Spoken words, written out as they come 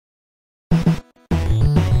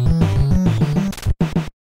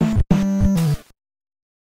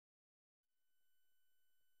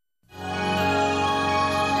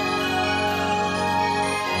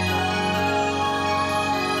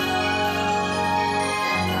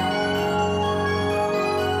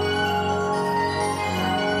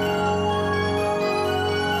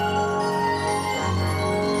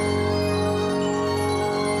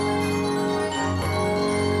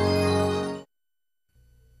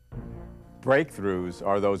Breakthroughs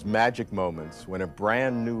are those magic moments when a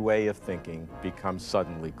brand new way of thinking becomes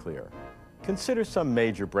suddenly clear. Consider some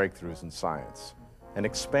major breakthroughs in science: an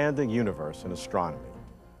expanding universe in astronomy,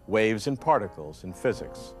 waves and particles in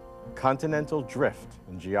physics, continental drift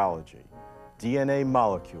in geology, DNA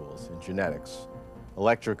molecules in genetics,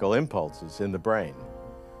 electrical impulses in the brain.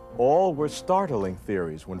 All were startling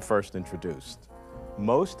theories when first introduced.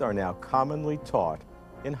 Most are now commonly taught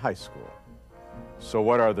in high school. So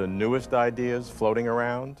what are the newest ideas floating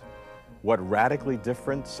around? What radically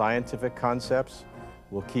different scientific concepts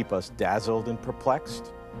will keep us dazzled and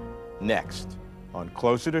perplexed? Next, on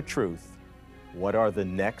Closer to Truth, what are the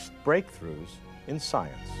next breakthroughs in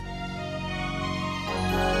science?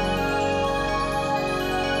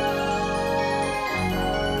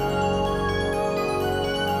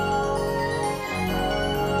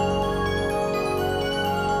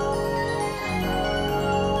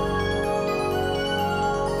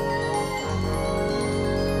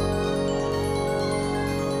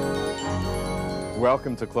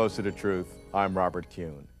 Welcome to Closer to Truth. I'm Robert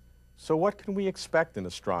Kuhn. So what can we expect in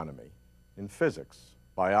astronomy, in physics,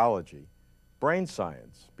 biology, brain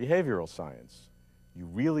science, behavioral science? You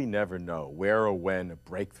really never know where or when a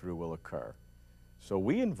breakthrough will occur. So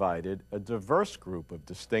we invited a diverse group of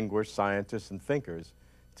distinguished scientists and thinkers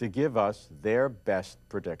to give us their best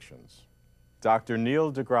predictions. Dr.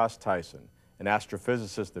 Neil deGrasse Tyson, an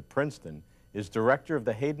astrophysicist at Princeton, is director of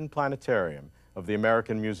the Hayden Planetarium of the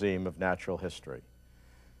American Museum of Natural History.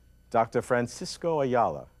 Dr. Francisco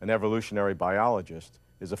Ayala, an evolutionary biologist,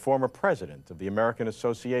 is a former president of the American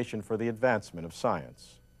Association for the Advancement of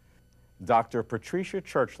Science. Dr. Patricia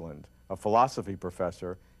Churchland, a philosophy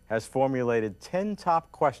professor, has formulated 10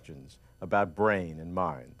 top questions about brain and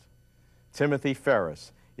mind. Timothy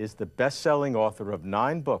Ferris is the best-selling author of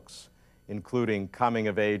 9 books, including Coming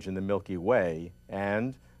of Age in the Milky Way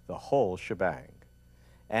and The Whole Shebang.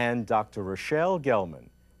 And Dr. Rochelle Gelman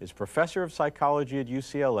is professor of psychology at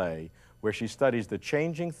UCLA, where she studies the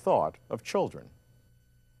changing thought of children.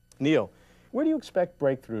 Neil, where do you expect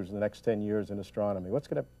breakthroughs in the next 10 years in astronomy? What's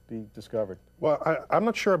going to be discovered? Well, I'm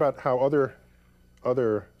not sure about how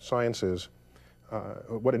other sciences,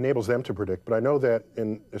 what enables them to predict, but I know that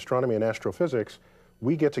in astronomy and astrophysics,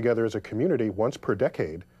 we get together as a community once per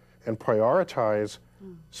decade and prioritize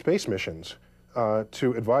space missions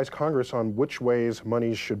to advise Congress on which ways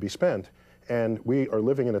monies should be spent. And we are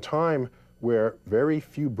living in a time where very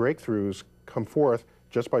few breakthroughs come forth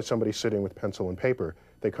just by somebody sitting with pencil and paper.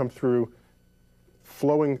 They come through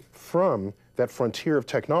flowing from that frontier of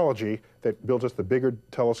technology that builds us the bigger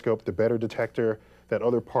telescope, the better detector, that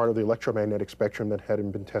other part of the electromagnetic spectrum that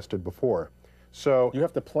hadn't been tested before. So you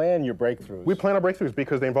have to plan your breakthroughs. We plan our breakthroughs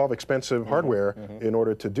because they involve expensive hardware in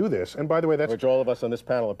order to do this. And by the way, that's... Which all of us on this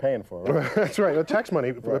panel are paying for, right? That's right. The tax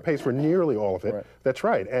money pays for nearly all of it. Right. That's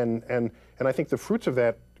right. And I think the fruits of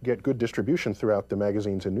that get good distribution throughout the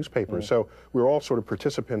magazines and newspapers. So we're all sort of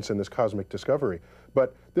participants in this cosmic discovery.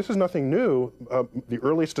 But this is nothing new. The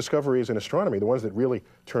earliest discoveries in astronomy, the ones that really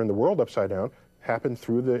turned the world upside down, happened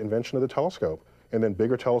through the invention of the telescope. And then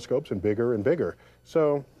bigger telescopes and bigger and bigger.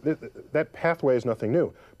 So that pathway is nothing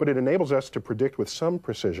new. But it enables us to predict with some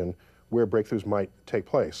precision where breakthroughs might take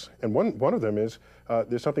place. And one of them is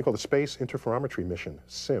there's something called the Space Interferometry Mission,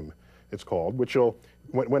 SIM it's called, which will,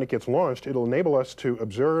 when it gets launched, it'll enable us to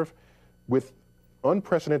observe with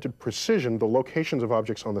unprecedented precision the locations of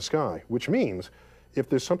objects on the sky, which means if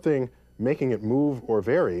there's something making it move or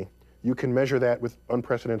vary, you can measure that with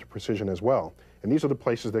unprecedented precision as well. And these are the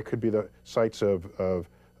places that could be the sites of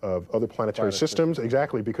other planetary systems,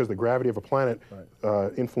 exactly, because the gravity of a planet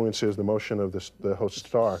influences the motion of the host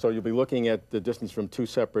star. So you'll be looking at the distance from 2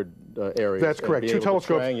 separate areas. That's correct. 2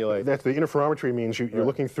 telescopes. That's the interferometry means you're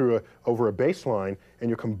looking through over a baseline, and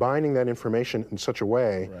you're combining that information in such a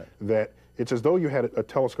way that it's as though you had a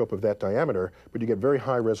telescope of that diameter, but you get very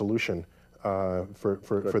high resolution for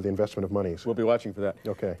the investment of monies. We'll be watching for that.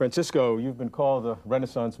 Okay. Francisco, you've been called the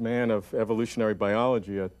Renaissance man of evolutionary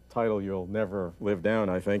biology, a title you'll never live down,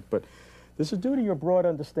 I think, but this is due to your broad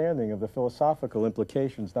understanding of the philosophical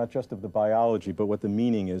implications, not just of the biology, but what the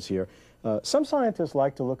meaning is here. Some scientists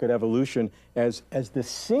like to look at evolution as the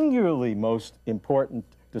singularly most important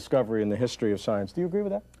discovery in the history of science. Do you agree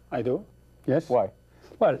with that? I do, yes. Why?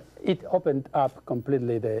 Well, it opened up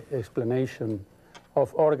completely the explanation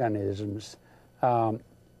of organisms.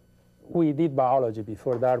 We did biology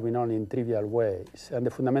before Darwin only in trivial ways, and the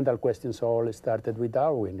fundamental questions all started with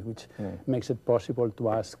Darwin, which makes it possible to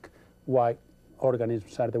ask why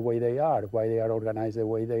organisms are the way they are, why they are organized the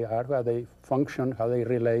way they are, how they function, how they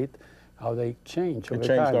relate, how they change over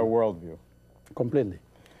time. It changed our worldview. Completely.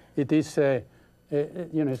 It is a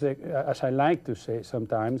you know, as I like to say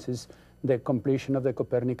sometimes, is the completion of the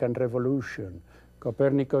Copernican revolution.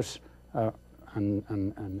 Copernicus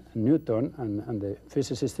and Newton and the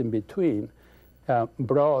physicists in between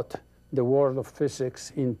brought the world of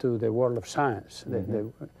physics into the world of science.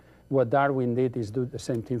 What Darwin did is do the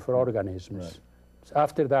same thing for organisms. Right. So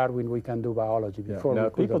after Darwin, we can do biology. Before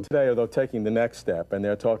Now, we people today are, though, taking the next step, and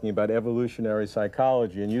they're talking about evolutionary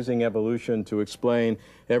psychology and using evolution to explain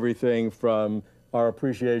everything from our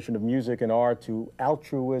appreciation of music and art to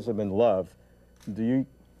altruism and love. Do you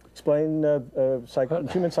explain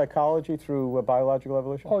human psychology through biological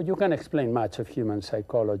evolution? Oh, you can explain much of human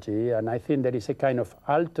psychology, and I think there is a kind of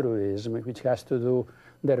altruism which has to do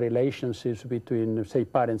the relationships between, say,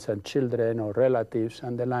 parents and children or relatives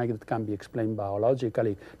and the like that can be explained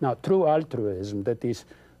biologically. Now, true altruism, that is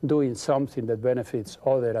doing something that benefits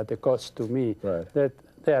others at a cost to me, right. that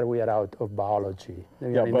there we are out of biology.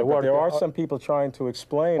 Yeah, but there are some people trying to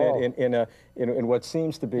explain it in what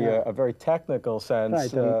seems to be a very technical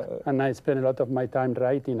sense. Right, and I spend a lot of my time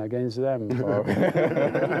writing against them.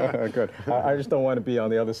 Good. I just don't want to be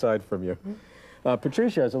on the other side from you.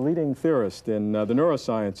 Patricia, as a leading theorist in the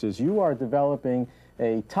neurosciences, you are developing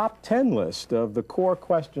a top 10 list of the core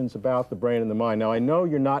questions about the brain and the mind. Now, I know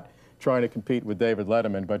you're not trying to compete with David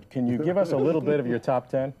Letterman, but can you give us a little bit of your top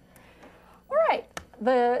 10? All right.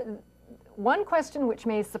 The one question which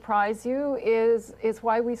may surprise you is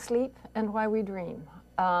why we sleep and why we dream.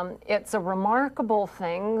 It's a remarkable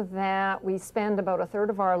thing that we spend about a third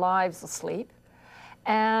of our lives asleep,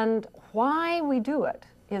 and why we do it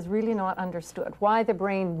is really not understood. Why the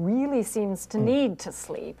brain really seems to need to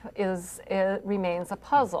sleep remains a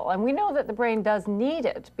puzzle. And we know that the brain does need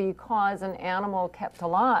it because an animal kept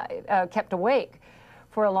awake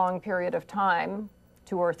for a long period of time,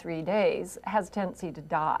 2 or 3 days, has a tendency to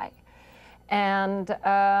die. And,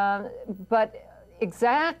 but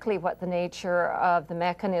exactly what the nature of the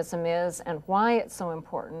mechanism is and why it's so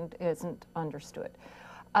important isn't understood.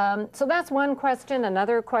 So that's one question.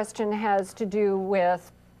 Another question has to do with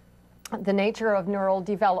the nature of neural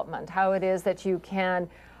development, how it is that you can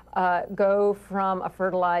go from a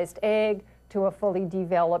fertilized egg to a fully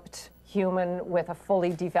developed human with a fully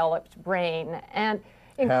developed brain. And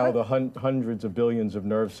how the hundreds of billions of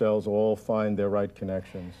nerve cells all find their right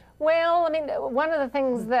connections. Well, I mean, one of the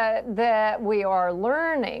things that we are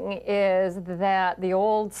learning is that the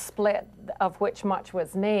old split of which much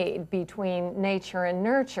was made between nature and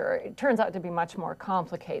nurture, it turns out to be much more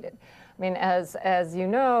complicated. I mean, as you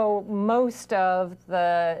know, most of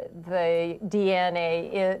the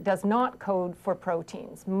DNA does not code for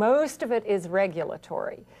proteins. Most of it is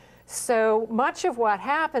regulatory. So much of what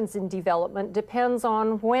happens in development depends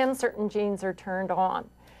on when certain genes are turned on.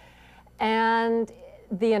 And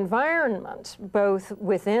the environment, both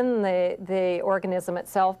within the organism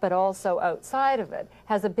itself, but also outside of it,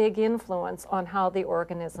 has a big influence on how the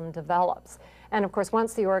organism develops. And of course,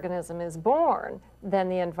 once the organism is born, then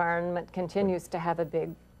the environment continues to have a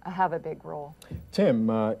big role. Tim,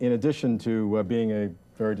 in addition to being a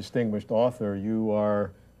very distinguished author, you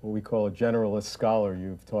are what we call a generalist scholar.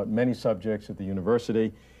 You've taught many subjects at the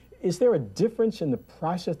university. Is there a difference in the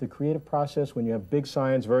process, the creative process, when you have big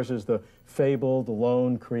science versus the fabled, the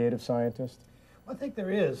lone creative scientist? I think there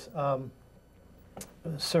is.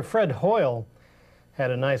 Sir Fred Hoyle had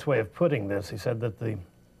a nice way of putting this. He said that the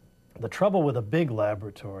trouble with a big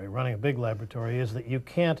laboratory, running a big laboratory, is that you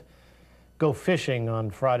can't go fishing on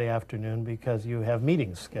Friday afternoon because you have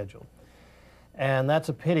meetings scheduled. And that's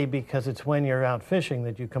a pity because it's when you're out fishing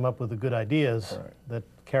that you come up with the good ideas that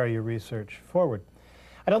carry your research forward.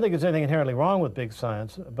 I don't think there's anything inherently wrong with big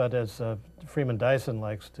science, but as Freeman Dyson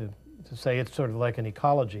likes to say, it's sort of like an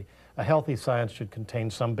ecology. A healthy science should contain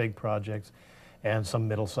some big projects and some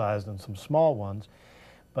middle-sized and some small ones.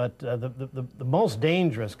 But the most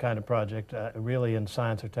dangerous kind of project really in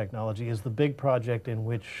science or technology is the big project in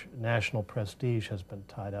which national prestige has been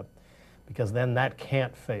tied up, because then that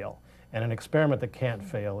can't fail. And an experiment that can't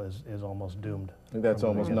fail is almost doomed. That's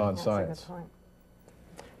almost non-science. That's a good point.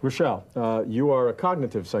 Rochelle, you are a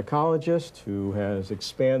cognitive psychologist who has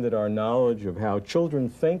expanded our knowledge of how children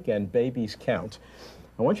think and babies count.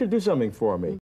 I want you to do something for me.